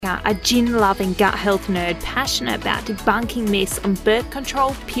Rebecca, a gin-loving gut health nerd passionate about debunking myths on birth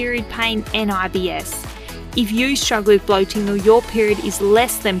control, period pain and IBS. If you struggle with bloating or your period is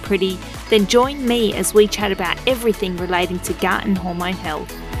less than pretty, then join me as we chat about everything relating to gut and hormone health.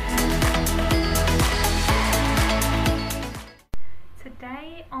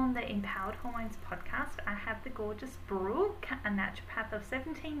 Today on the Empowered Hormones podcast, I have the gorgeous Brooke, a naturopath of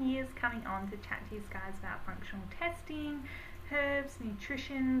 17 years, coming on to chat to you guys about functional testing, herbs,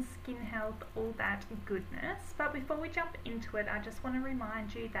 nutrition, skin health, all that goodness. But before we jump into it, I just want to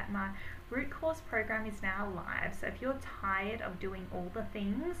remind you that my root cause program is now live. So if you're tired of doing all the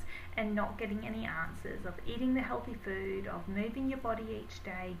things and not getting any answers, of eating the healthy food, of moving your body each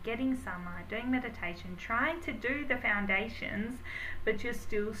day, getting sunlight, doing meditation, trying to do the foundations, but you're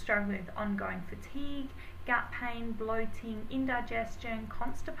still struggling with ongoing fatigue, gut pain, bloating, indigestion,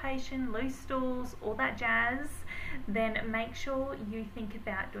 constipation, loose stools, all that jazz, then make sure you think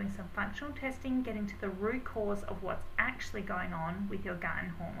about doing some functional testing, getting to the root cause of what's actually going on with your gut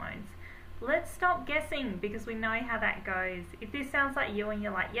and hormones. Let's stop guessing, because we know how that goes. If this sounds like you and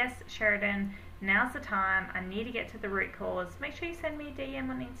you're like, yes, Sheridan, now's the time, I need to get to the root cause, make sure you send me a DM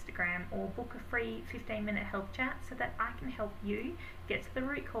on Instagram or book a free 15-minute health chat so that I can help you get to the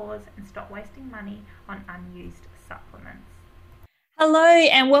root cause and stop wasting money on unused supplements. Hello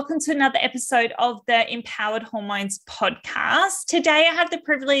and welcome to another episode of the Empowered Hormones podcast. Today I have the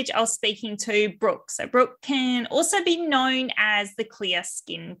privilege of speaking to Brooke. So Brooke can also be known as the Clear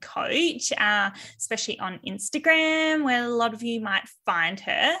Skin Coach, especially on Instagram, where a lot of you might find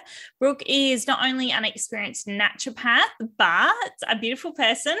her. Brooke is not only an experienced naturopath, but a beautiful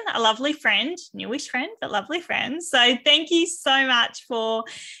person, a lovely friend, newish friend, but lovely friend. So thank you so much for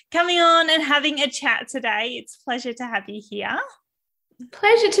coming on and having a chat today. It's a pleasure to have you here.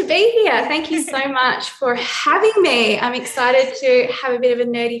 Pleasure to be here. Thank you so much for having me. I'm excited to have a bit of a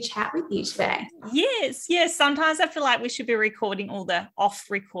nerdy chat with you today. Yes. Sometimes I feel like we should be recording all the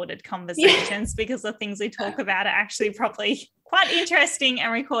off-recorded conversations because the things we talk about are actually probably quite interesting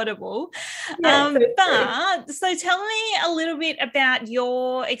and recordable. So tell me a little bit about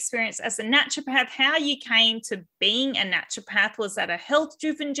your experience as a naturopath, how you came to being a naturopath. Was that a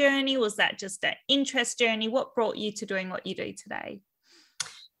health-driven journey? Was that just an interest journey? What brought you to doing what you do today?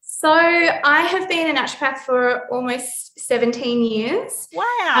 So I have been a naturopath for almost 17 years.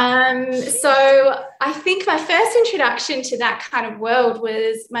 Wow. So I think my first introduction to that kind of world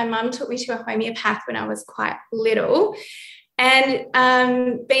was my mum took me to a homeopath when I was quite little.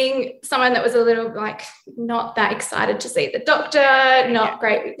 And being someone that was a little not that excited to see the doctor, not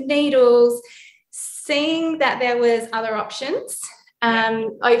great with needles, seeing that there was other options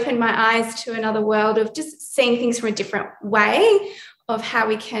opened my eyes to another world of just seeing things from a different way, of how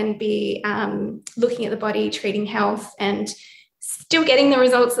we can be looking at the body, treating health, and still getting the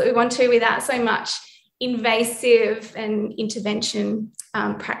results that we want to without so much invasive and intervention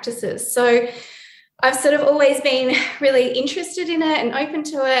practices. So I've sort of always been really interested in it and open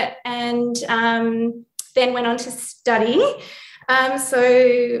to it, and then went on to study.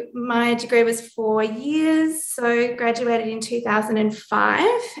 So my degree was 4 years, so graduated in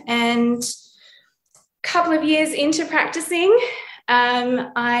 2005, and a couple of years into practicing,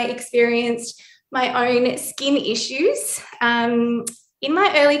 I experienced my own skin issues in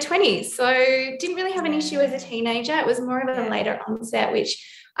my early 20s. So didn't really have an issue as a teenager. It was more of a later onset, which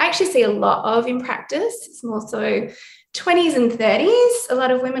I actually see a lot of in practice. It's more so 20s and 30s. A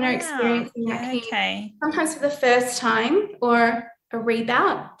lot of women are experiencing acne, sometimes for the first time or a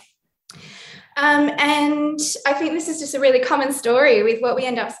rebound. And I think this is just a really common story with what we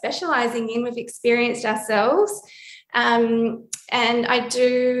end up specializing in. We've experienced ourselves. And I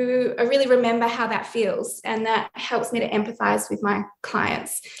really remember how that feels, and that helps me to empathize with my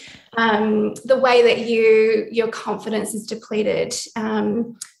clients. The way that your confidence is depleted,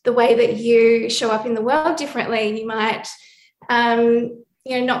 the way that you show up in the world differently. You might,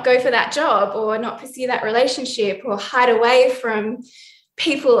 not go for that job, or not pursue that relationship, or hide away from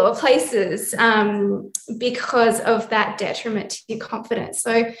people or places because of that detriment to your confidence.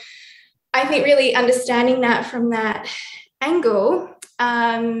 So I think really understanding that from that angle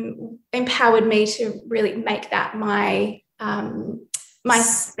empowered me to really make that my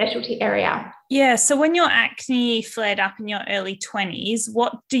specialty area. Yeah. So when your acne flared up in your early 20s,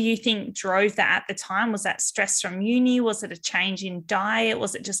 what do you think drove that at the time? Was that stress from uni? Was it a change in diet?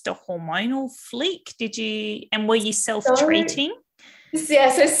 Was it just a hormonal fleek? Were you self-treating? Yeah,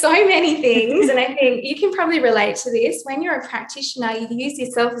 so many things. And I think you can probably relate to this. When you're a practitioner, you use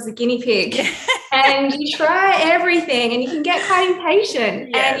yourself as a guinea pig Yeah. and you try everything and you can get quite impatient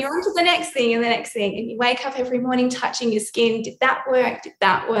and Yes. you're on to the next thing and the next thing. And you wake up every morning touching your skin. Did that work? Did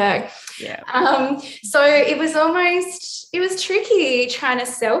that work? Yeah. So it was tricky trying to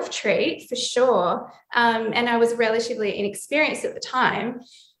self-treat for sure. And I was relatively inexperienced at the time.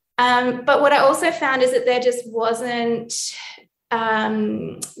 But what I also found is that there just wasn't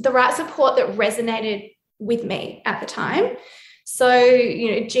the right support that resonated with me at the time. So,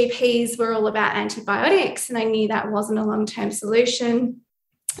 GPs were all about antibiotics, and I knew that wasn't a long-term solution.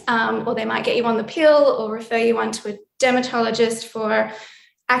 Or they might get you on the pill or refer you on to a dermatologist for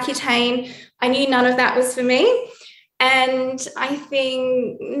Accutane. I knew none of that was for me. And I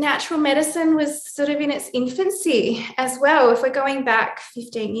think natural medicine was sort of in its infancy as well. If we're going back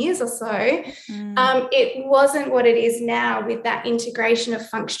 15 years or so, it wasn't what it is now with that integration of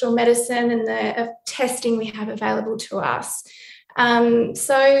functional medicine and the testing we have available to us.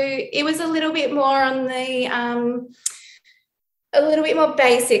 So it was a little bit more on the a little bit more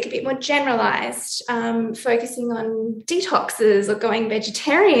basic, a bit more generalized, focusing on detoxes or going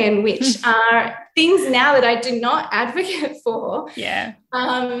vegetarian, which are things now that I do not advocate for. Yeah.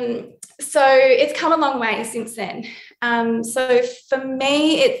 So it's come a long way since then. So for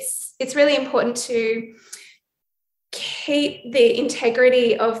me, it's really important to keep the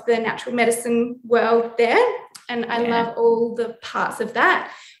integrity of the natural medicine world there. And I love all the parts of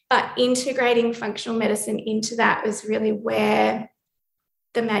that. But integrating functional medicine into that is really where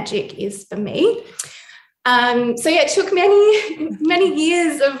the magic is for me. It took many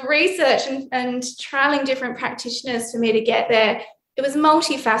years of research and trialing different practitioners for me to get there. It was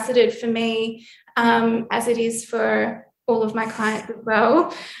multifaceted for me, as it is for all of my clients as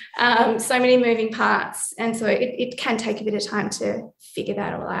well. So many moving parts. And so it can take a bit of time to figure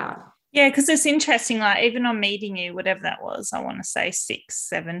that all out. Yeah, because it's interesting, like even on meeting you, whatever that was, I want to say 6,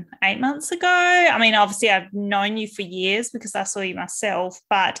 7, 8 months ago. I mean, obviously I've known you for years because I saw you myself,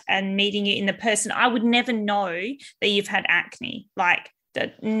 and meeting you in the person, I would never know that you've had acne, like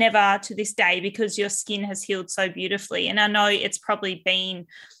that, never to this day, because your skin has healed so beautifully. And I know it's probably been,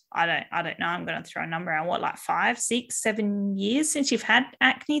 I don't know, I'm going to throw a number out, what, like 5, 6, 7 years since you've had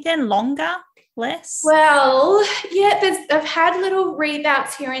acne then? Longer? Less? Well, yeah, I've had little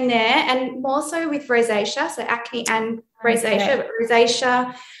rebounds here and there, and more so with rosacea, so acne and rosacea. But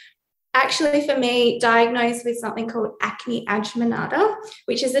rosacea, actually for me, diagnosed with something called acne ageminata,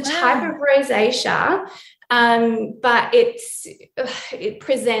 which is a type of rosacea, but it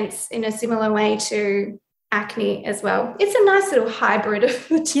presents in a similar way to acne as well. It's a nice little hybrid of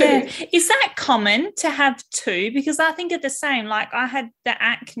the two. Yeah. Is that common to have two? Because I think it's the same. Like I had the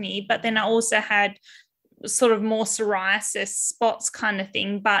acne, but then I also had sort of more psoriasis spots kind of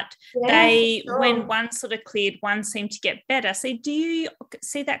thing. But when one sort of cleared, one seemed to get better. So do you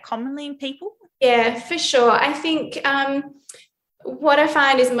see that commonly in people? Yeah, for sure. I think what I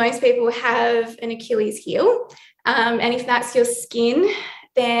find is most people have an Achilles heel. And if that's your skin,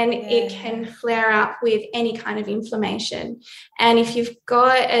 then it can flare up with any kind of inflammation. And if you've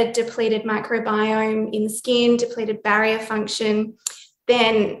got a depleted microbiome in the skin, depleted barrier function,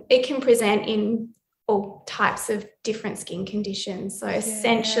 then it can present in all types of different skin conditions. So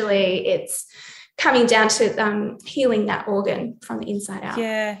essentially it's coming down to healing that organ from the inside out.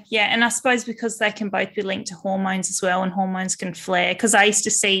 Yeah. And I suppose because they can both be linked to hormones as well, and hormones can flare. Because I used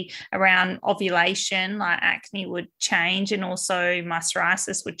to see around ovulation, like acne would change, and also my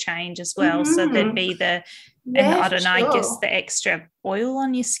psoriasis would change as well. So there'd be I don't know, I guess the extra oil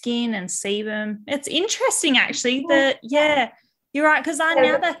on your skin and sebum. It's interesting actually You're right, because now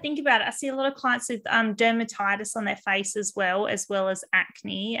that I think about it, I see a lot of clients with dermatitis on their face as well as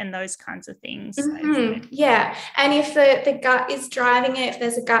acne and those kinds of things. Yeah, and if the gut is driving it, if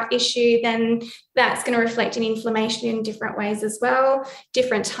there's a gut issue, then that's going to reflect in inflammation in different ways as well.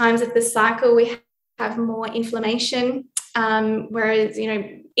 Different times of the cycle, we have more inflammation, whereas,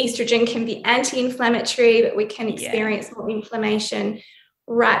 estrogen can be anti-inflammatory, but we can experience more inflammation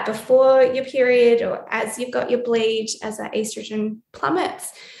right before your period or as you've got your bleed, as that estrogen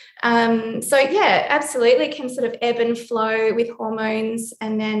plummets. Absolutely can sort of ebb and flow with hormones,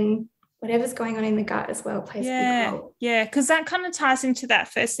 and then whatever's going on in the gut as well plays a big role. Yeah, because that kind of ties into that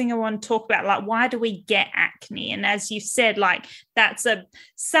first thing I want to talk about, like why do we get acne? And as you said, like that's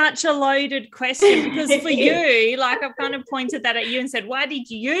such a loaded question, because for you, like I've kind of pointed that at you and said, why did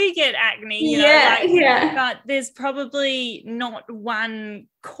you get acne? But there's probably not one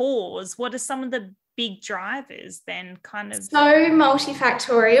cause. What are some of the big drivers then? Kind of so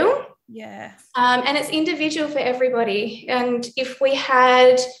multifactorial. Yeah. And it's individual for everybody. And if we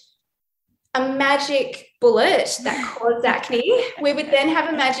had a magic bullet that caused acne, we would then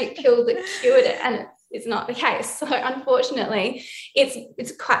have a magic pill that cured it, and it's not the case. So unfortunately,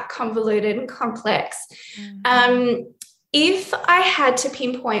 it's quite convoluted and complex. If I had to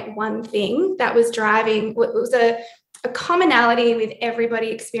pinpoint one thing that was driving, what was a commonality with everybody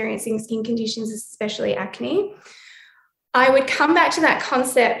experiencing skin conditions, especially acne, I would come back to that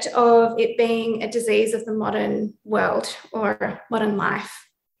concept of it being a disease of the modern world or modern life.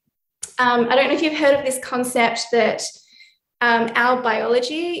 I don't know if you've heard of this concept that our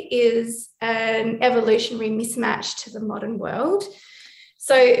biology is an evolutionary mismatch to the modern world.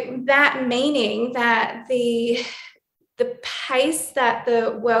 So that meaning that the pace that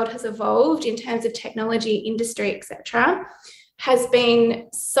the world has evolved in terms of technology, industry, etc., has been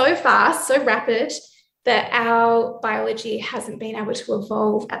so fast, so rapid, that our biology hasn't been able to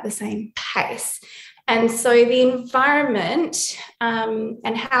evolve at the same pace. And so the environment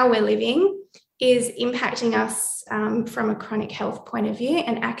and how we're living is impacting us from a chronic health point of view,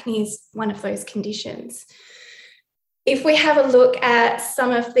 and acne is one of those conditions. If we have a look at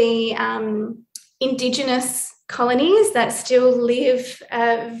some of the Indigenous colonies that still live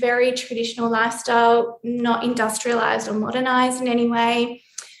a very traditional lifestyle, not industrialised or modernised in any way,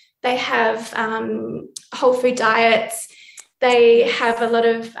 they have whole food diets, they have a lot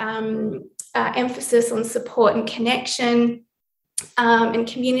of emphasis on support and connection and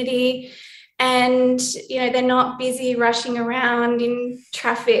community. And, you know, they're not busy rushing around in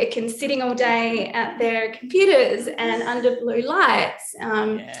traffic and sitting all day at their computers and under blue lights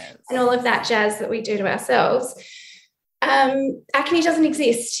and all of that jazz that we do to ourselves. Acne doesn't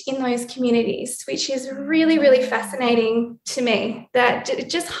exist in those communities, which is really, really fascinating to me. That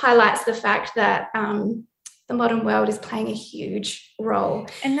it just highlights the fact that the modern world is playing a huge role.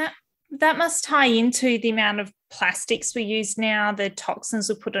 And that must tie into the amount of plastics we use now, the toxins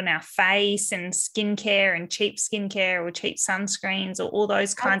we put on our face, and skincare and cheap skincare or cheap sunscreens or all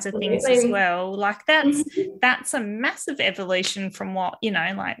those kinds of things as well. Like that's a massive evolution from what, you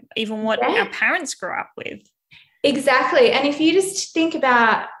know, like even what our parents grew up with. Exactly. And if you just think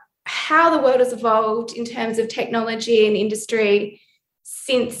about how the world has evolved in terms of technology and industry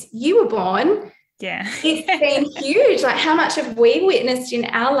since you were born, it's been huge. Like, how much have we witnessed in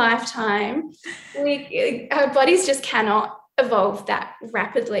our lifetime? Our bodies just cannot evolve that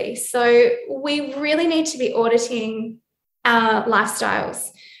rapidly. So we really need to be auditing our lifestyles.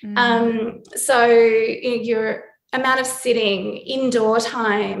 So your amount of sitting, indoor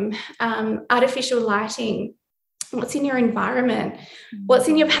time, artificial lighting, what's in your environment, what's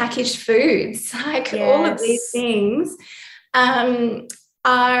in your packaged foods, like all of these things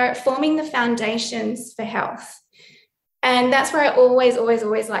are forming the foundations for health. And that's where I always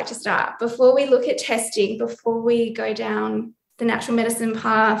like to start. Before we look at testing, before we go down the natural medicine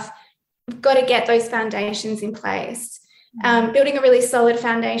path, we've got to get those foundations in place. Building a really solid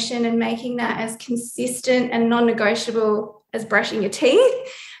foundation and making that as consistent and non-negotiable as brushing your teeth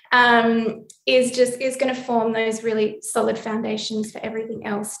is going to form those really solid foundations for everything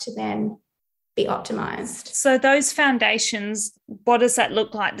else to then be optimized. So those foundations, what does that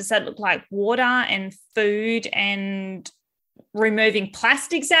look like? Does that look like water and food and removing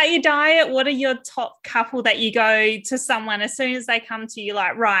plastics out your diet? What are your top couple that you go to someone as soon as they come to you,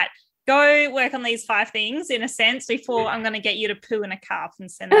 like, right, go work on these 5 things in a sense before I'm going to get you to poo in a cup and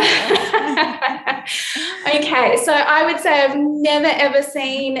send it off? Okay, so I would say I've never ever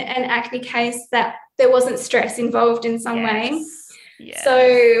seen an acne case that there wasn't stress involved in some way. Yeah.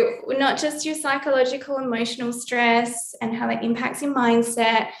 So not just your psychological, emotional stress and how that impacts your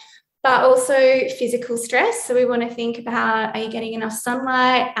mindset, but also physical stress. So we want to think about, are you getting enough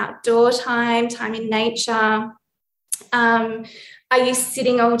sunlight, outdoor time in nature? Are you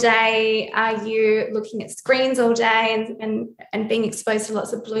sitting all day? Are you looking at screens all day and being exposed to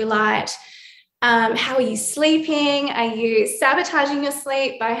lots of blue light? How are you sleeping? Are you sabotaging your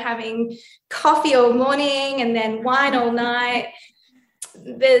sleep by having coffee all morning and then wine all night?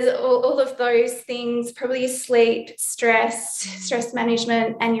 There's all of those things, probably your sleep, stress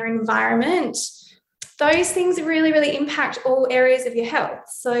management, and your environment. Those things really, really impact all areas of your health.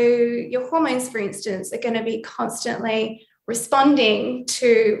 So your hormones, for instance, are going to be constantly responding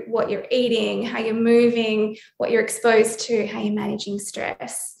to what you're eating, how you're moving, what you're exposed to, how you're managing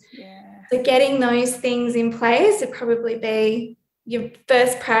stress. Yeah. So getting those things in place would probably be your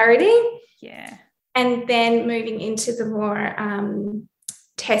first priority. Yeah. And then moving into the more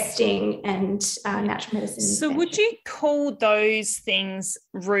testing and natural medicine. So would you call those things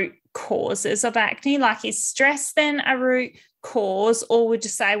root causes of acne? Like, is stress then a root cause, or would you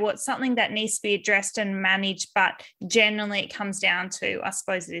say, well, it's something that needs to be addressed and managed, but generally it comes down to, I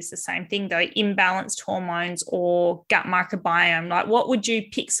suppose it is the same thing though, imbalanced hormones or gut microbiome? Like, what would you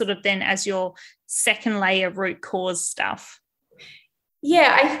pick sort of then as your second layer root cause stuff?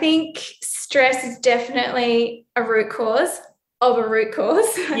 Yeah, I think stress is definitely a root cause of a root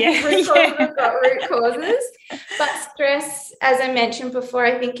cause. Yeah. Root causes have got root causes. But stress, as I mentioned before,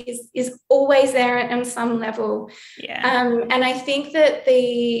 I think is always there on some level. Yeah. And I think that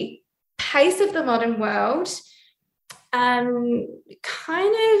the pace of the modern world kind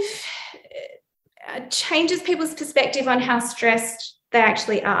of changes people's perspective on how stressed they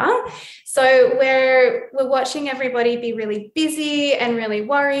actually are. So we're watching everybody be really busy and really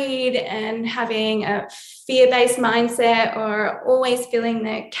worried and having a fear-based mindset, or always filling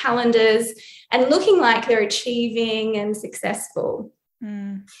their calendars and looking like they're achieving and successful.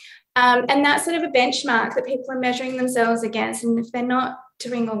 And that's sort of a benchmark that people are measuring themselves against. And if they're not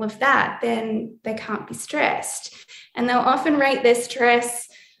doing all of that, then they can't be stressed. And they'll often rate their stress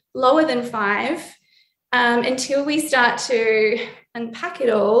lower than 5 until we start to unpack it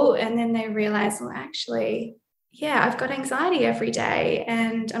all. And then they realize, well, actually, yeah, I've got anxiety every day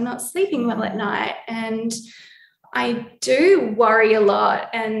and I'm not sleeping well at night. And I do worry a lot.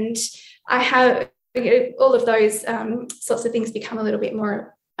 And I have all of those sorts of things become a little bit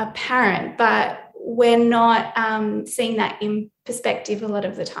more apparent, but we're not seeing that in perspective a lot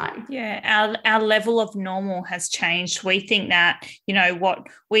of the time. Yeah, our level of normal has changed. We think that, you know, what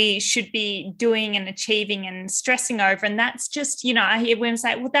we should be doing and achieving and stressing over, and that's just, you know, I hear women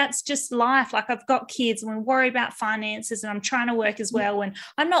say, well, that's just life. Like, I've got kids and we worry about finances and I'm trying to work as well, and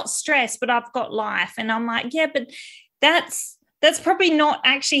I'm not stressed, but I've got life. And I'm like, yeah, but that's probably not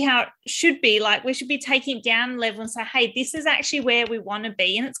actually how it should be. Like, we should be taking it down a level and say, hey, this is actually where we want to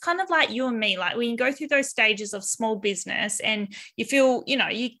be. And it's kind of like you and me, like when you go through those stages of small business and you feel, you know,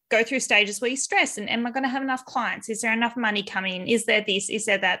 you go through stages where you stress and am I going to have enough clients? Is there enough money coming in? Is there this? Is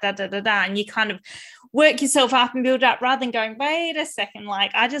there that? And you kind of work yourself up and build up, rather than going, wait a second, like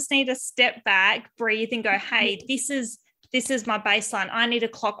I just need to step back, breathe and go, hey, this is my baseline. I need to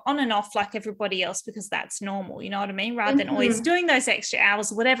clock on and off like everybody else because that's normal. You know what I mean? Rather than always doing those extra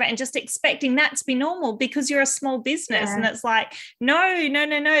hours or whatever and just expecting that to be normal because you're a small business. Yeah. And it's like, no.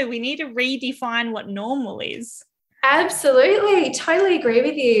 We need to redefine what normal is. Absolutely. Totally agree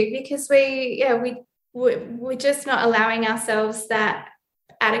with you, because we're just not allowing ourselves that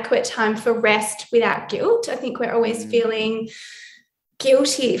adequate time for rest without guilt. I think we're always feeling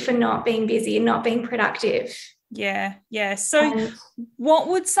guilty for not being busy and not being productive. Yeah. So what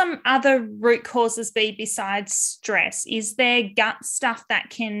would some other root causes be besides stress? Is there gut stuff that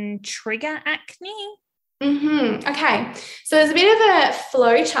can trigger acne? Okay. So there's a bit of a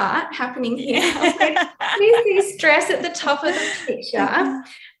flow chart happening here. We see stress at the top of the picture.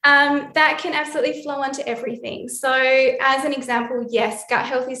 That can absolutely flow onto everything. So as an example, yes, gut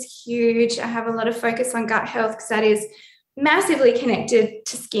health is huge. I have a lot of focus on gut health because that is massively connected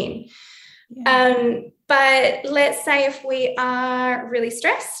to skin. Yeah. But let's say if we are really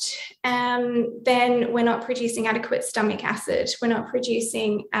stressed, then we're not producing adequate stomach acid. We're not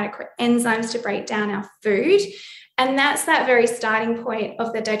producing adequate enzymes to break down our food. And that's that very starting point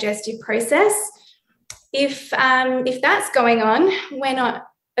of the digestive process. If that's going on, we're not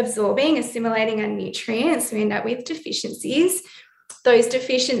absorbing, assimilating our nutrients. We end up with deficiencies. Those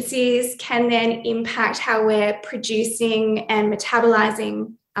deficiencies can then impact how we're producing and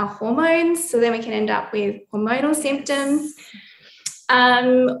metabolizing our hormones. So then we can end up with hormonal symptoms,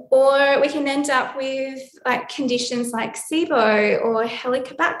 or we can end up with like conditions like SIBO or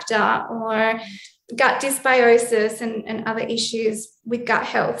Helicobacter or gut dysbiosis and other issues with gut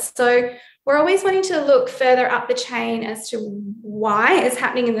health. So we're always wanting to look further up the chain as to why it's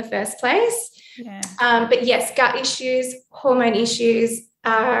happening in the first place. Yeah. But yes, gut issues, hormone issues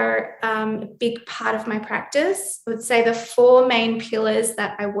are a big part of my practice. I would say the 4 main pillars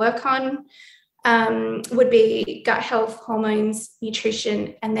that I work on would be gut health, hormones,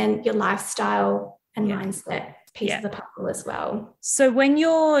 nutrition, and then your lifestyle and mindset piece of the puzzle as well. So when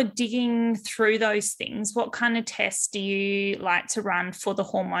you're digging through those things, what kind of tests do you like to run for the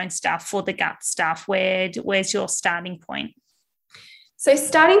hormone stuff, for the gut stuff? Where's your starting point? So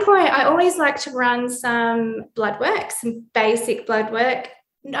starting point, I always like to run some blood work, some basic blood work.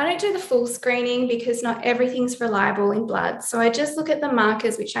 I don't do the full screening because not everything's reliable in blood. So I just look at the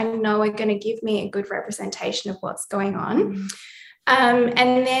markers, which I know are going to give me a good representation of what's going on. And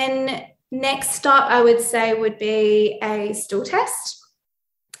then next stop, I would say, would be a stool test.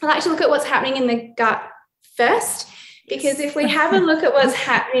 I like to look at what's happening in the gut first, because if we have a look at what's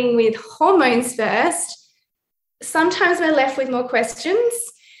happening with hormones first, sometimes we're left with more questions.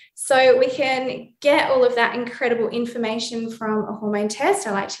 So we can get all of that incredible information from a hormone test.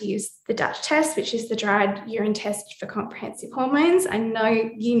 I like to use the Dutch test, which is the dried urine test for comprehensive hormones. I know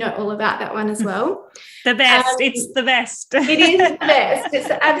you know all about that one as well. The best. It's the best. It is the best. It's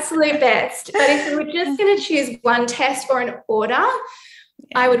the absolute best. But if we were just going to choose one test or an order,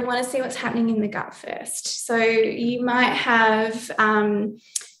 I would want to see what's happening in the gut first. So you might have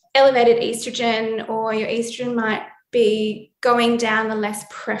elevated estrogen, or your estrogen might be going down the less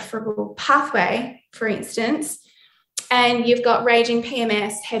preferable pathway, for instance, and you've got raging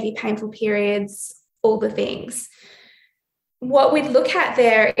PMS, heavy painful periods, all the things. What we'd look at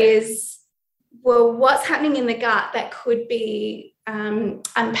there is, well, what's happening in the gut that could be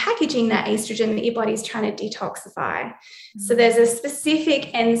unpackaging that estrogen that your body's trying to detoxify. Mm-hmm. So there's a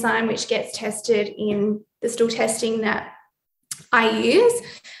specific enzyme which gets tested in the stool testing that I use,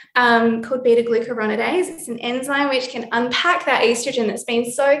 called beta-glucuronidase. It's an enzyme which can unpack that estrogen that's been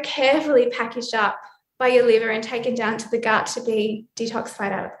so carefully packaged up by your liver and taken down to the gut to be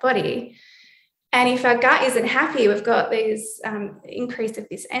detoxified out of the body. And if our gut isn't happy, we've got these increase of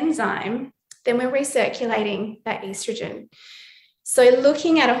this enzyme, then we're recirculating that estrogen. So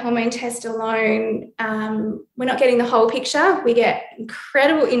looking at a hormone test alone, we're not getting the whole picture. We get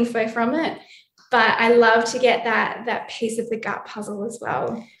incredible info from it, but I love to get that piece of the gut puzzle as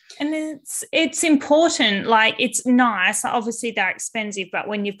well. And it's important, like it's nice, obviously they're expensive, but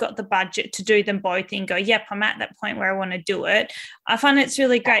when you've got the budget to do them both and go, yep, I'm at that point where I want to do it, I find it's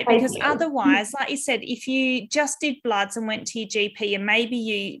really great, because otherwise, like you said, if you just did bloods and went to your GP and maybe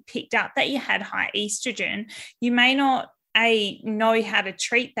you picked up that you had high estrogen, you may not know how to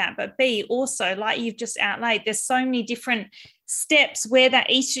treat that, but B, also, like you've just outlaid, there's so many different steps where that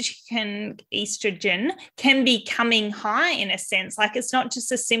estrogen can be coming high, in a sense. Like it's not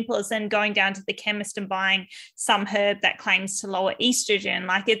just as simple as then going down to the chemist and buying some herb that claims to lower estrogen.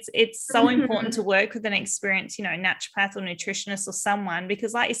 Like it's so important to work with an experienced, naturopath or nutritionist or someone,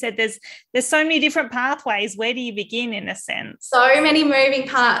 because like you said, there's so many different pathways. Where do you begin, in a sense? So many moving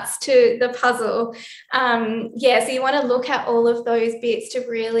parts to the puzzle. So you want to look at all of those bits to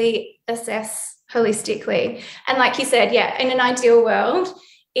really assess holistically. And like you said, in an ideal world,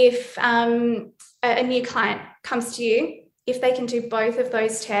 if a new client comes to you, if they can do both of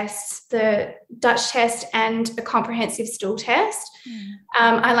those tests, the Dutch test and a comprehensive stool test,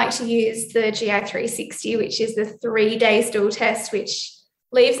 I like to use the GI 360, which is the 3-day stool test, which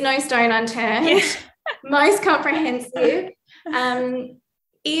leaves no stone unturned, most comprehensive.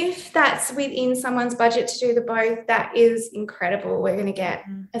 If that's within someone's budget to do the both, that is incredible. We're going to get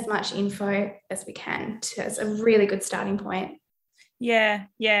as much info as we can. It's a really good starting point. Yeah.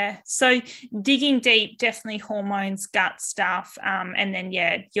 So digging deep, definitely hormones, gut stuff, and then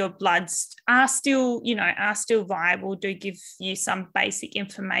your bloods are still viable. Do give you some basic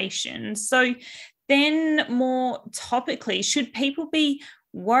information. So then, more topically, should people be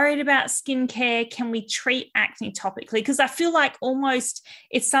worried about skincare? Can we treat acne topically? Because I feel like almost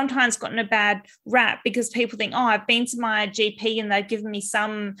it's sometimes gotten a bad rap, because people think, I've been to my GP and they've given me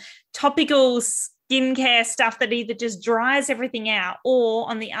some topical skincare stuff that either just dries everything out, or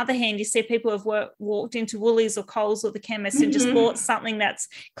on the other hand, you see people have walked into Woolies or Coles or the chemist and just bought something that's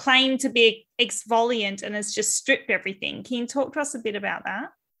claimed to be exfoliant and has just stripped everything. Can you talk to us a bit about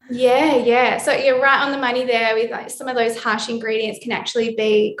that? Yeah. So you're right on the money there. With like some of those harsh ingredients can actually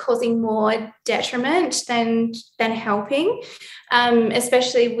be causing more detriment than helping,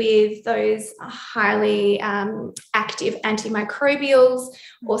 especially with those highly active antimicrobials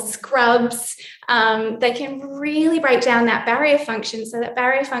or scrubs. They can really break down that barrier function. So that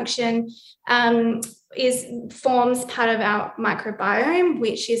barrier function forms part of our microbiome,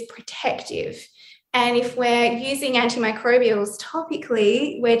 which is protective. And if we're using antimicrobials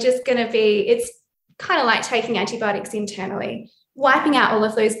topically, we're just going to it's kind of like taking antibiotics internally, wiping out all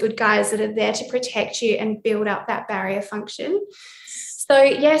of those good guys that are there to protect you and build up that barrier function. So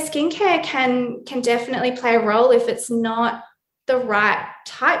skincare can definitely play a role if it's not the right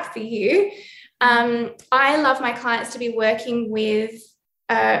type for you. I love my clients to be working with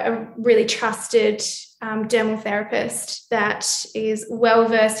a really trusted dermal therapist that is well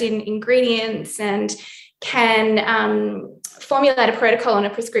versed in ingredients and can formulate a protocol and a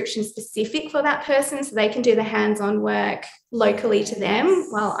prescription specific for that person, so they can do the hands-on work locally to them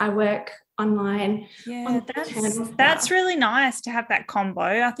while I work online. That's really nice to have that combo.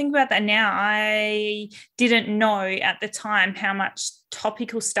 I think about that now. I didn't know at the time how much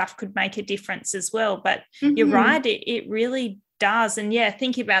topical stuff could make a difference as well, but you're right, it really does. And yeah,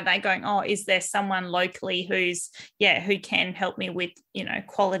 thinking about that, going, oh, is there someone locally who can help me with,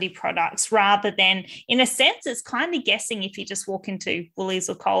 quality products, rather than, in a sense, it's kind of guessing if you just walk into Woolies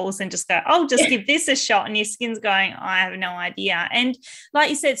or Coles and just go, oh, just give this a shot, and your skin's going, I have no idea. And like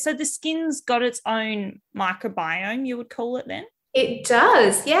you said, so the skin's got its own microbiome, you would call it then? It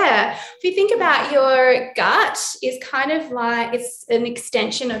does, yeah. If you think about your gut, is kind of like it's an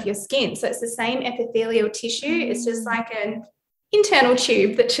extension of your skin. So it's the same epithelial tissue. It's just like an internal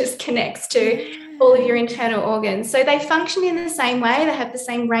tube that just connects to all of your internal organs. So they function in the same way. They have the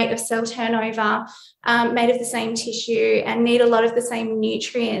same rate of cell turnover, made of the same tissue, and need a lot of the same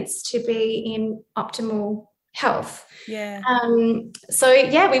nutrients to be in optimal health. Yeah. So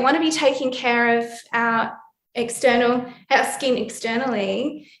yeah, we want to be taking care of our skin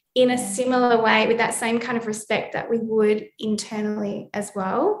externally in a similar way, with that same kind of respect that we would internally as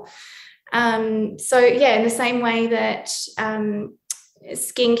well. So yeah, in the same way that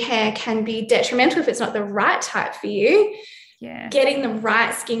skincare can be detrimental if it's not the right type for you, getting the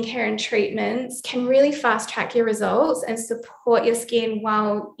right skincare and treatments can really fast track your results and support your skin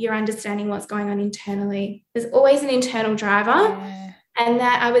while you're understanding what's going on internally. There's always an internal driver. And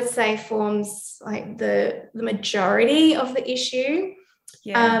that, I would say, forms like the majority of the issue.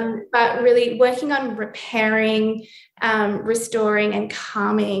 But really working on repairing, restoring and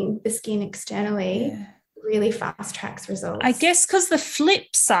calming the skin externally really fast tracks results. I guess because the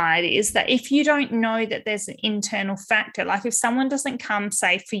flip side is that if you don't know that there's an internal factor, like if someone doesn't come,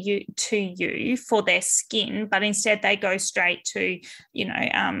 say, to you for their skin, but instead they go straight to,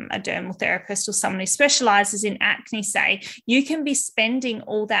 a dermal therapist or someone who specializes in acne, say, you can be spending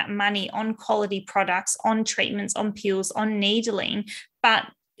all that money on quality products, on treatments, on peels, on needling, but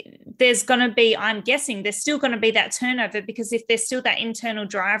there's going to be, I'm guessing there's still going to be that turnover, because if there's still that internal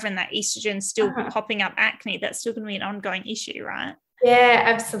driver and that estrogen still popping up acne, that's still going to be an ongoing issue, right? Yeah,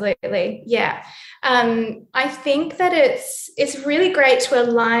 absolutely. Yeah. I think that it's really great to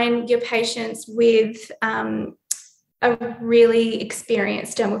align your patients with a really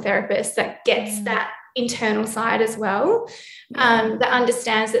experienced dermal therapist that gets that internal side as well, that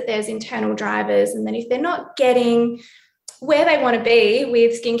understands that there's internal drivers, and then if they're not getting where they want to be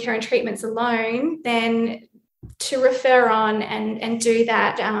with skincare and treatments alone, then to refer on and do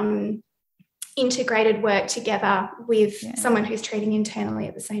that integrated work together with someone who's treating internally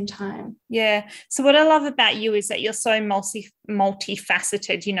at the same time. Yeah. So what I love about you is that you're so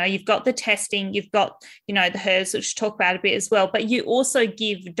multifaceted. You've got the testing, you've got, the herbs, which we'll talk about a bit as well, but you also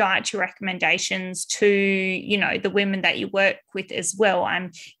give dietary recommendations to, the women that you work with as well,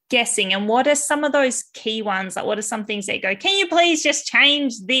 I'm guessing. And what are some of those key ones? Like, what are some things that you go, can you please just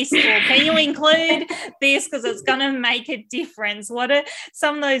change this, or can you include this because it's going to make a difference? What are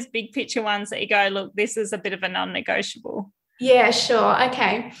some of those big picture ones that you go, look, this is a bit of a non-negotiable? Yeah, sure.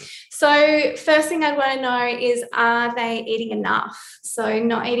 Okay. So first thing I want to know is, are they eating enough? So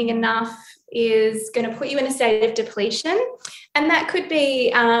not eating enough is going to put you in a state of depletion. And that could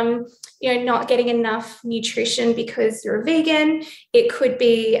be, not getting enough nutrition because you're a vegan. It could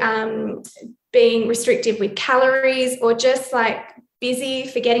be being restrictive with calories, or just like busy,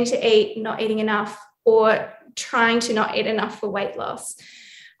 forgetting to eat, not eating enough, or trying to not eat enough for weight loss.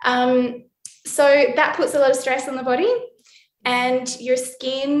 So that puts a lot of stress on the body. And your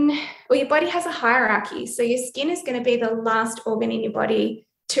skin, or your body has a hierarchy. So your skin is going to be the last organ in your body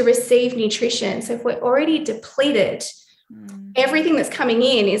to receive nutrition. So if we're already depleted, everything that's coming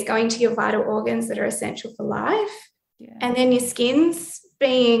in is going to your vital organs that are essential for life. And then your skin's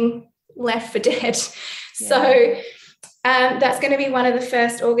being left for dead. So that's going to be one of the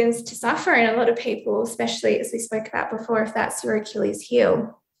first organs to suffer in a lot of people, especially, as we spoke about before, if that's your Achilles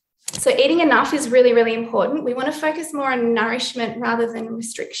heel. So eating enough is really, really important. We want to focus more on nourishment rather than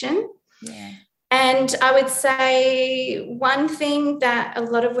restriction. And I would say one thing that a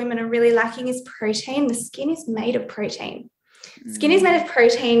lot of women are really lacking is protein. The skin is made of protein. Skin is made of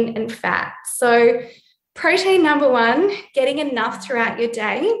protein and fat. So protein, number one, getting enough throughout your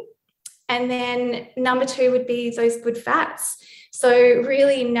day. And then number two would be those good fats. So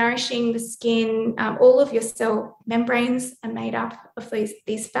really nourishing the skin. All of your cell membranes are made up of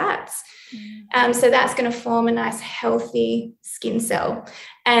these fats. So that's going to form a nice healthy skin cell,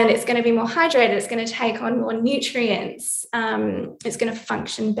 and it's going to be more hydrated. It's going to take on more nutrients. It's going to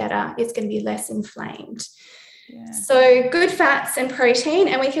function better. It's going to be less inflamed. So good fats and protein,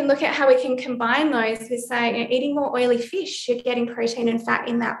 and we can look at how we can combine those with, say, eating more oily fish. You're getting protein and fat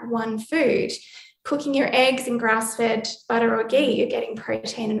in that one food. Cooking your eggs in grass-fed butter or ghee, you're getting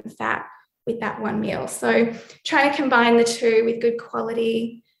protein and fat with that one meal. So try to combine the two with good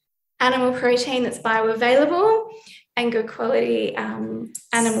quality animal protein that's bioavailable, and good quality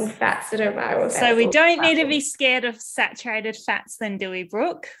animal fats that are bioavailable. So we don't need to be scared of saturated fats then, do we,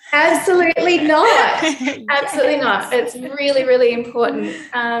 Brooke? Absolutely not. Absolutely not. It's really, really important.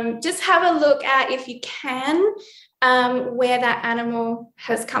 Just have a look at, if you can, where that animal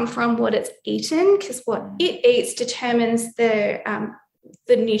has come from, what it's eaten, because what it eats determines the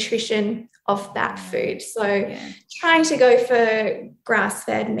nutrition of that food. So trying to go for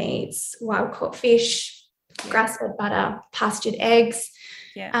grass-fed meats, wild-caught fish, grass-fed butter, pastured eggs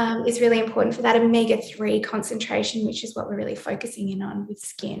is really important for that omega-3 concentration, which is what we're really focusing in on with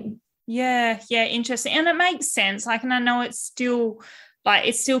skin. Yeah, interesting. And it makes sense. Like, and I know it's still like,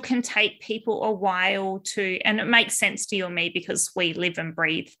 it still can take people a while to, and it makes sense to you and me because we live and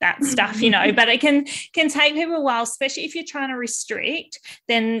breathe that stuff, but it can take people a while, especially if you're trying to restrict.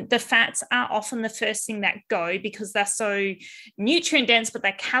 Then the fats are often the first thing that go because they're so nutrient dense, but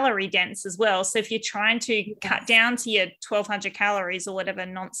they're calorie dense as well. So if you're trying to cut down to your 1,200 calories or whatever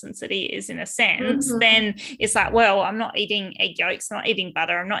nonsense it is, in a sense, then it's like, well, I'm not eating egg yolks, I'm not eating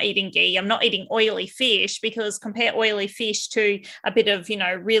butter, I'm not eating ghee, I'm not eating oily fish, because compare oily fish to a bit of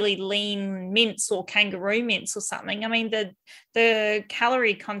really lean mince or kangaroo mince or something. I mean, the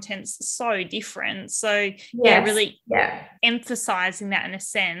calorie content's so different. So really emphasizing that in a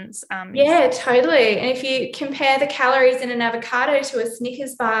sense. Totally. And if you compare the calories in an avocado to a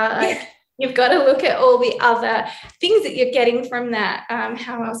Snickers bar, you've got to look at all the other things that you're getting from that.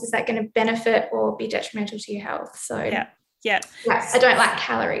 How else is that going to benefit or be detrimental to your health? So I don't like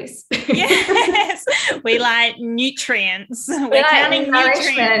calories. Yes, we like nutrients. We're counting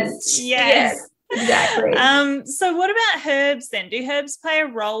nutrients. Yes, exactly. So what about herbs then? Do herbs play a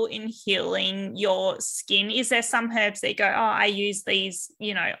role in healing your skin? Is there some herbs that you go, I use these,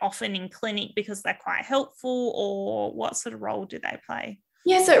 often in clinic because they're quite helpful, or what sort of role do they play?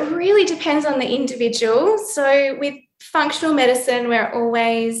 Yeah, so it really depends on the individual. So with functional medicine, we're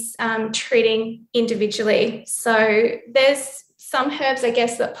always treating individually. So there's some herbs, I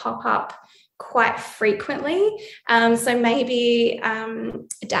guess, that pop up quite frequently. So maybe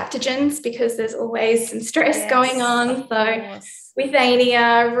adaptogens, because there's always some stress going on. So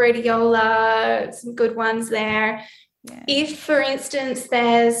withania, rhodiola, some good ones there. Yeah. If, for instance,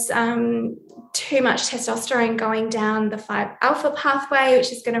 there's too much testosterone going down the 5-alpha pathway,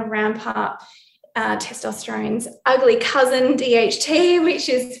 which is going to ramp up testosterone's ugly cousin, DHT, which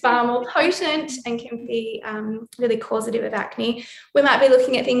is far more potent and can be really causative of acne, we might be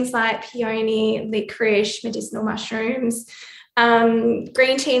looking at things like peony, licorice, medicinal mushrooms.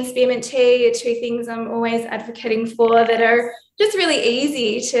 Green tea and spearmint tea are two things I'm always advocating for that are just really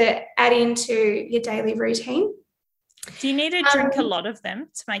easy to add into your daily routine. Do you need to drink a lot of them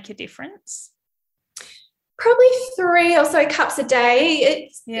to make a difference? Probably 3 or so cups a day.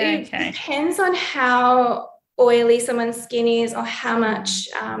 It depends on how oily someone's skin is or how much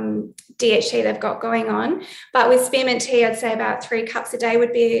DHT they've got going on. But with spearmint tea, I'd say about 3 cups a day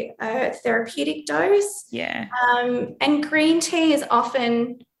would be a therapeutic dose. Yeah. And green tea is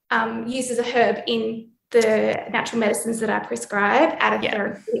often used as a herb in the natural medicines that I prescribe at a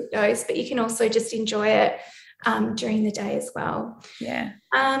therapeutic dose, but you can also just enjoy it during the day as well. Yeah.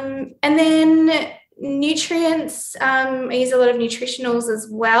 And then nutrients, I use a lot of nutritionals as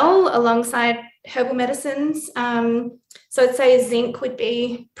well alongside herbal medicines. So I'd say zinc would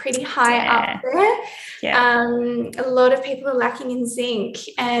be pretty high up there. Yeah. A lot of people are lacking in zinc.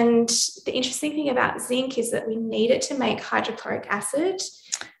 And the interesting thing about zinc is that we need it to make hydrochloric acid.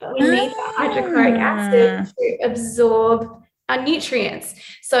 But we need that hydrochloric acid to absorb our nutrients.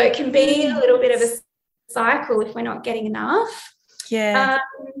 So it can be a little bit of a cycle if we're not getting enough. Yeah.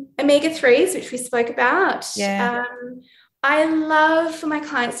 Omega-3s, which we spoke about. Yeah. I love for my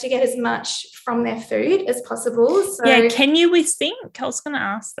clients to get as much from their food as possible. So can you with zinc? I was going to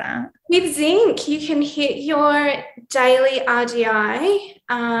ask that. With zinc, you can hit your daily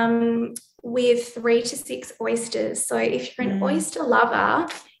RDI with 3 to 6 oysters. So if you're an oyster lover,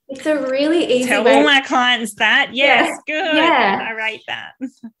 it's a really easy Tell way. all my clients that. Yes, good. Yeah. I rate that.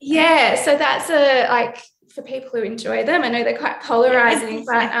 Yeah, so that's for people who enjoy them. I know they're quite polarizing,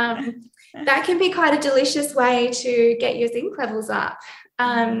 but that can be quite a delicious way to get your zinc levels up.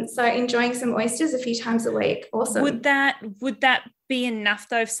 So enjoying some oysters a few times a week. Awesome. Would that be enough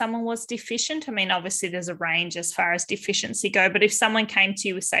though if someone was deficient? I mean, obviously there's a range as far as deficiency go, but if someone came to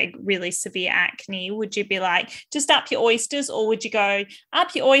you with, say, really severe acne, would you be like, just up your oysters, or would you go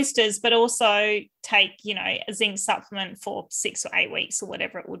up your oysters but also take, a zinc supplement for 6 or 8 weeks or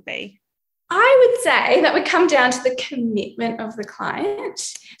whatever it would be? I would say that would come down to the commitment of the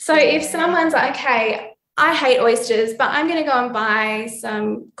client. So if someone's like, okay, I hate oysters, but I'm going to go and buy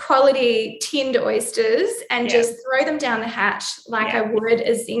some quality tinned oysters and just throw them down the hatch like I would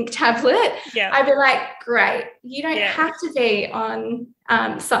a zinc tablet. I'd be like, great, you don't have to be on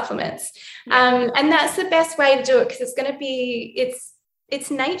supplements. And that's the best way to do it, because it's going to be, it's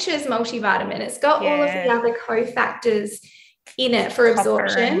nature's multivitamin. It's got all of the other cofactors in it for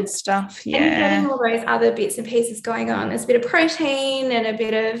absorption and stuff, and getting all those other bits and pieces going on. There's a bit of protein and a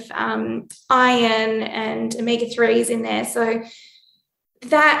bit of iron and omega-3s in there. So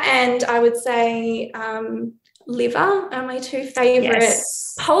that, and I would say liver are my two favorite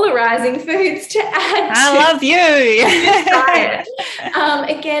polarizing foods to add. I love you. Diet.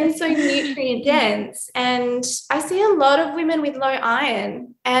 Again, so nutrient dense, and I see a lot of women with low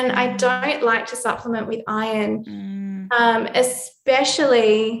iron, and I don't like to supplement with iron,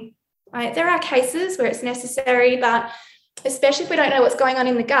 especially there are cases where it's necessary, but especially if we don't know what's going on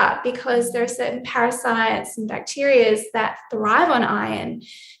in the gut, because there are certain parasites and bacteria that thrive on iron.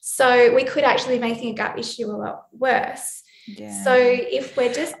 So we could actually be making a gut issue a lot worse. So if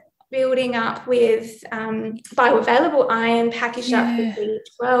we're just building up with bioavailable iron packaged up with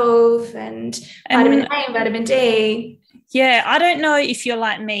B12 and vitamin A and vitamin D. Yeah, I don't know if you're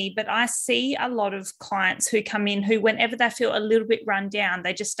like me, but I see a lot of clients who come in who, whenever they feel a little bit run down,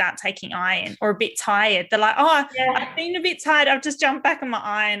 they just start taking iron, or a bit tired. They're like, I've been a bit tired, I've just jumped back on my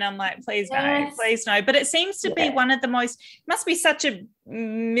iron. I'm like, please no. But it seems to be one of the most, must be such a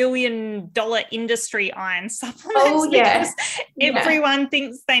 $1 million industry, iron supplements, because everyone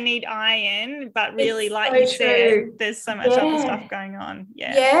thinks they need iron, but really, it's like you said, there's so much other stuff going on.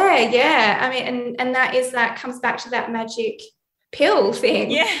 I mean, and that comes back to that magic pill thing,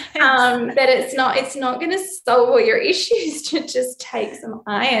 that it's not going to solve all your issues to just take some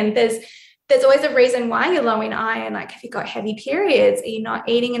iron. There's always a reason why you're low in iron. Like, have you got heavy periods? Are you not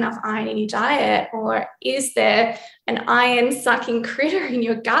eating enough iron in your diet? Or is there an iron sucking critter in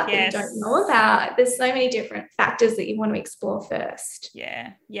your gut that you don't know about? There's so many different factors that you want to explore first.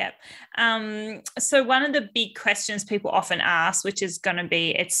 So one of the big questions people often ask, which is going to be,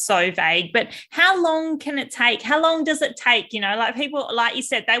 it's so vague, but how long can it take? How long does it take? You know, like people, like you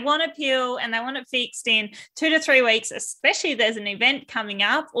said, they want a pill and they want it fixed in 2 to 3 weeks, especially if there's an event coming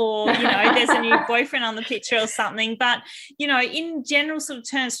up, or, you know, there's a new boyfriend on the picture or something. But, you know, in general sort of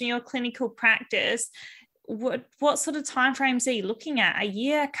terms from your clinical practice, what sort of timeframes are you looking at? A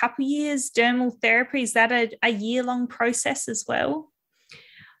year, a couple of years? Dermal therapy, is that a year-long process as well?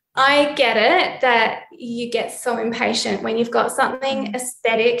 I get it that you get so impatient when you've got something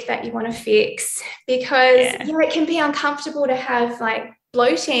aesthetic that you want to fix, because it can be uncomfortable to have like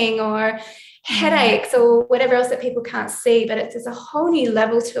bloating or headaches or whatever else that people can't see, but there's a whole new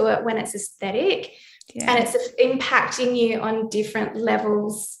level to it when it's aesthetic and it's impacting you on different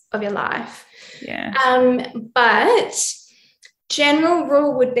levels of your life. But general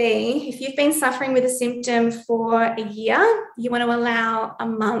rule would be, if you've been suffering with a symptom for a year, you want to allow a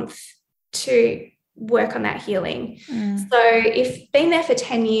month to work on that healing. So if you've been there for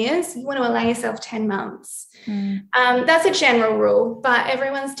 10 years, you want to allow yourself 10 months. That's a general rule, but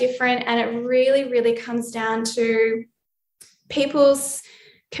everyone's different, and it really, really comes down to people's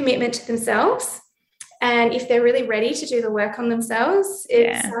commitment to themselves. And if they're really ready to do the work on themselves,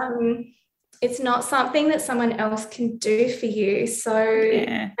 it's not something that someone else can do for you. So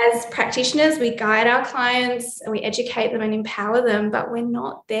as practitioners, we guide our clients and we educate them and empower them, but we're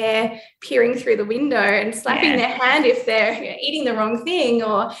not there peering through the window and slapping their hand if they're eating the wrong thing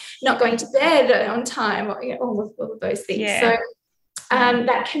or not going to bed on time, or all of those things. So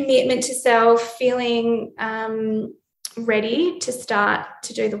that commitment to self, feeling ready to start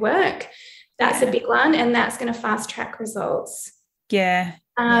to do the work, that's a big one, and that's going to fast track results.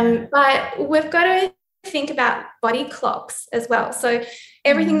 But we've got to think about body clocks as well. So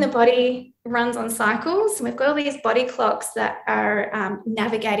everything in the body runs on cycles, and we've got all these body clocks that are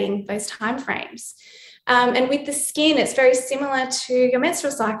navigating those time frames. And with the skin, it's very similar to your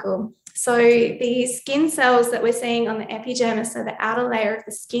menstrual cycle. So the skin cells that we're seeing on the epidermis, so the outer layer of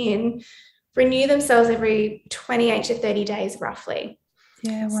the skin, renew themselves every 28 to 30 days roughly.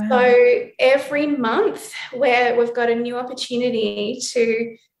 So every month where we've got a new opportunity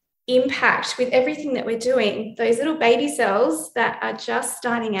to impact with everything that we're doing, those little baby cells that are just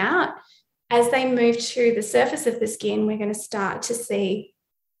starting out, as they move to the surface of the skin, we're going to start to see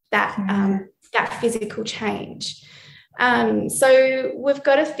that that physical change. So we've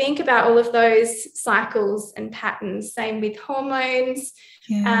got to think about all of those cycles and patterns. Same with hormones.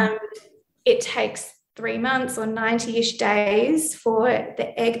 It takes 3 months or 90-ish days for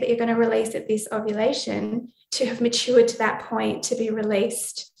the egg that you're going to release at this ovulation to have matured to that point to be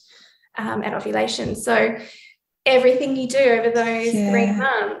released. at ovulation. So everything you do over those 3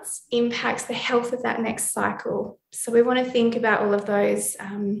 months impacts the health of that next cycle. So we want to think about all of those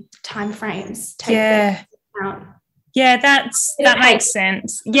time frames. Take that into account. Yeah, that makes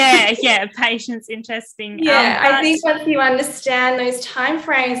sense. Yeah, patience, interesting. I think once you understand those time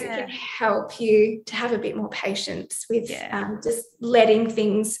frames, it can help you to have a bit more patience with just letting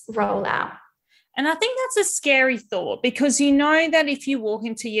things roll out. And I think that's a scary thought, because you know that if you walk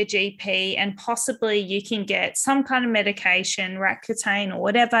into your GP and possibly you can get some kind of medication, Roaccutane or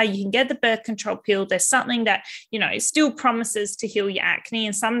whatever, you can get the birth control pill. There's something that, you know, still promises to heal your acne.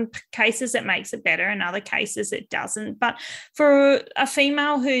 In some cases, it makes it better. In other cases, it doesn't. But for a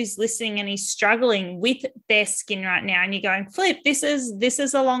female who's listening and is struggling with their skin right now, and you're going, Flip, this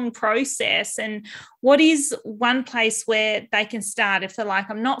is a long process. And what is one place where they can start if they're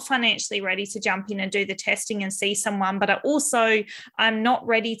like, I'm not financially ready to jump in and do the testing and see someone, but I'm not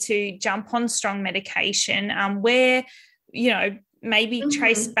ready to jump on strong medication, where, you know, maybe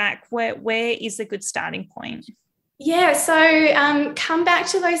trace back where is a good starting point? Yeah, so come back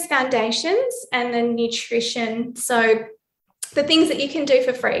to those foundations and then nutrition. So the things that you can do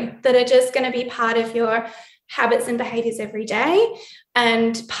for free that are just going to be part of your habits and behaviors every day,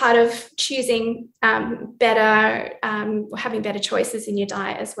 and part of choosing better, having better choices in your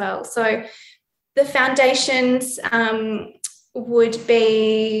diet as well. So the foundations would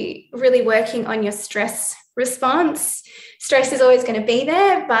be really working on your stress response. Stress is always going to be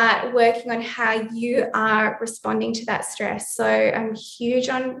there, but working on how you are responding to that stress. So I'm huge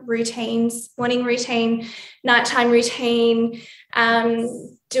on routines, morning routine, nighttime routine,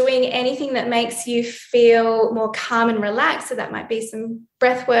 doing anything that makes you feel more calm and relaxed. So that might be some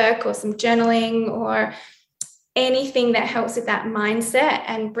breath work or some journaling or anything that helps with that mindset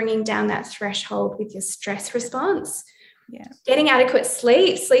and bringing down that threshold with your stress response. Yeah. Getting adequate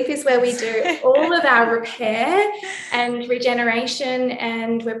sleep. Sleep is where we do all of our repair and regeneration,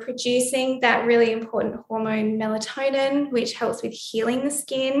 and we're producing that really important hormone melatonin, which helps with healing the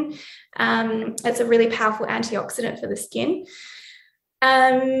skin. It's a really powerful antioxidant for the skin.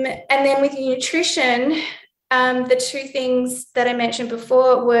 And then with your nutrition, the two things that I mentioned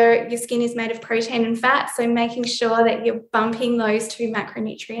before were your skin is made of protein and fat, so making sure that you're bumping those two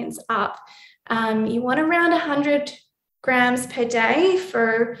macronutrients up. You want around 100 grams per day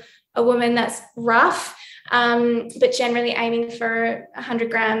for a woman that's rough, but generally aiming for 100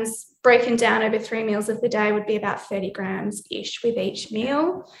 grams broken down over 3 meals of the day would be about 30 grams-ish with each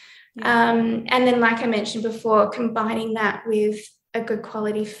meal. And then, like I mentioned before, combining that with a good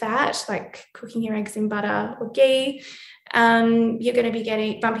quality fat, like cooking your eggs in butter or ghee, you're going to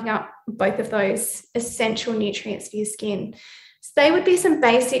be bumping up both of those essential nutrients for your skin. So they would be some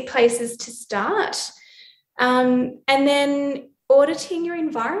basic places to start. And then auditing your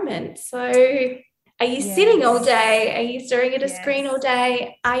environment. So are you sitting all day? Are you staring at a screen all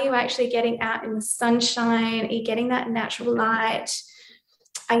day? Are you actually getting out in the sunshine? Are you getting that natural light?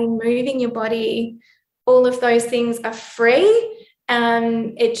 Are you moving your body? All of those things are free.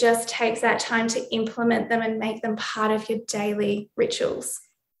 It just takes that time to implement them and make them part of your daily rituals.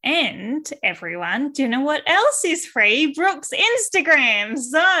 And everyone, do you know what else is free? Brooke's Instagram.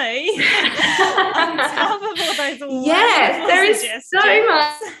 So on top of all those there is so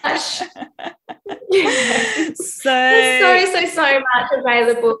much. There's so much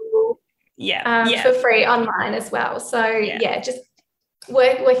available for free online as well. So just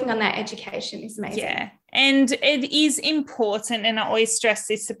working on that education is amazing. Yeah. And it is important, and I always stress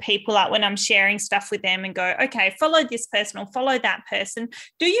this to people, like when I'm sharing stuff with them and go, okay, follow this person or follow that person.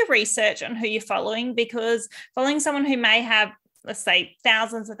 Do your research on who you're following, because following someone who may have, let's say,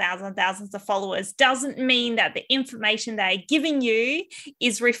 thousands of followers doesn't mean that the information they're giving you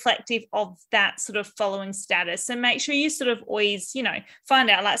is reflective of that sort of following status. So make sure you sort of always, you know, find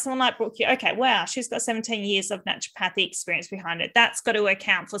out, like someone like Brooke, okay, wow, she's got 17 years of naturopathic experience behind it. That's got to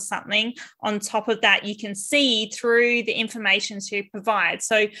account for something. On top of that, you can see through the information she provides.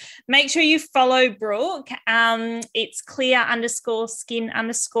 So make sure you follow Brooke. It's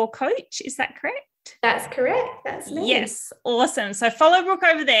clear_skin_coach. Is that correct? That's correct. That's me. Yes. Awesome. So follow Brooke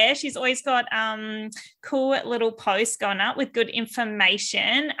over there. She's always got cool little posts going up with good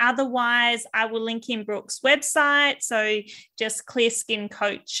information. Otherwise, I will link in Brooke's website. So just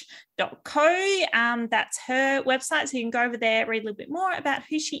clearskincoach.co. That's her website. So you can go over there, read a little bit more about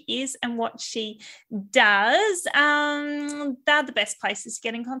who she is and what she does. They're the best places to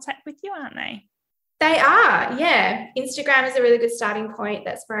get in contact with you, aren't they? They are, yeah. Instagram is a really good starting point.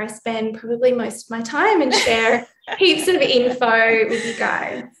 That's where I spend probably most of my time and share heaps of info with you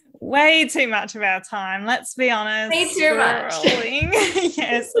guys. way too much of our time. Let's be honest. Me too much.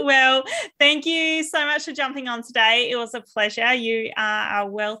 Yes. Well, thank you so much for jumping on today. It was a pleasure. You are a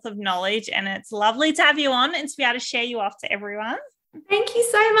wealth of knowledge, and it's lovely to have you on and to be able to share you off to everyone. Thank you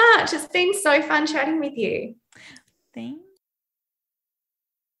so much. It's been so fun chatting with you. Thanks.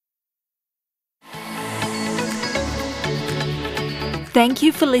 Thank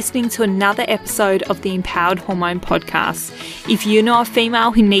you for listening to another episode of the Empowered Hormone Podcast. If you know a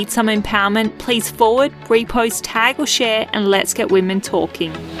female who needs some empowerment, please forward, repost, tag or share, and let's get women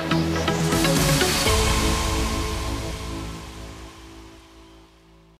talking.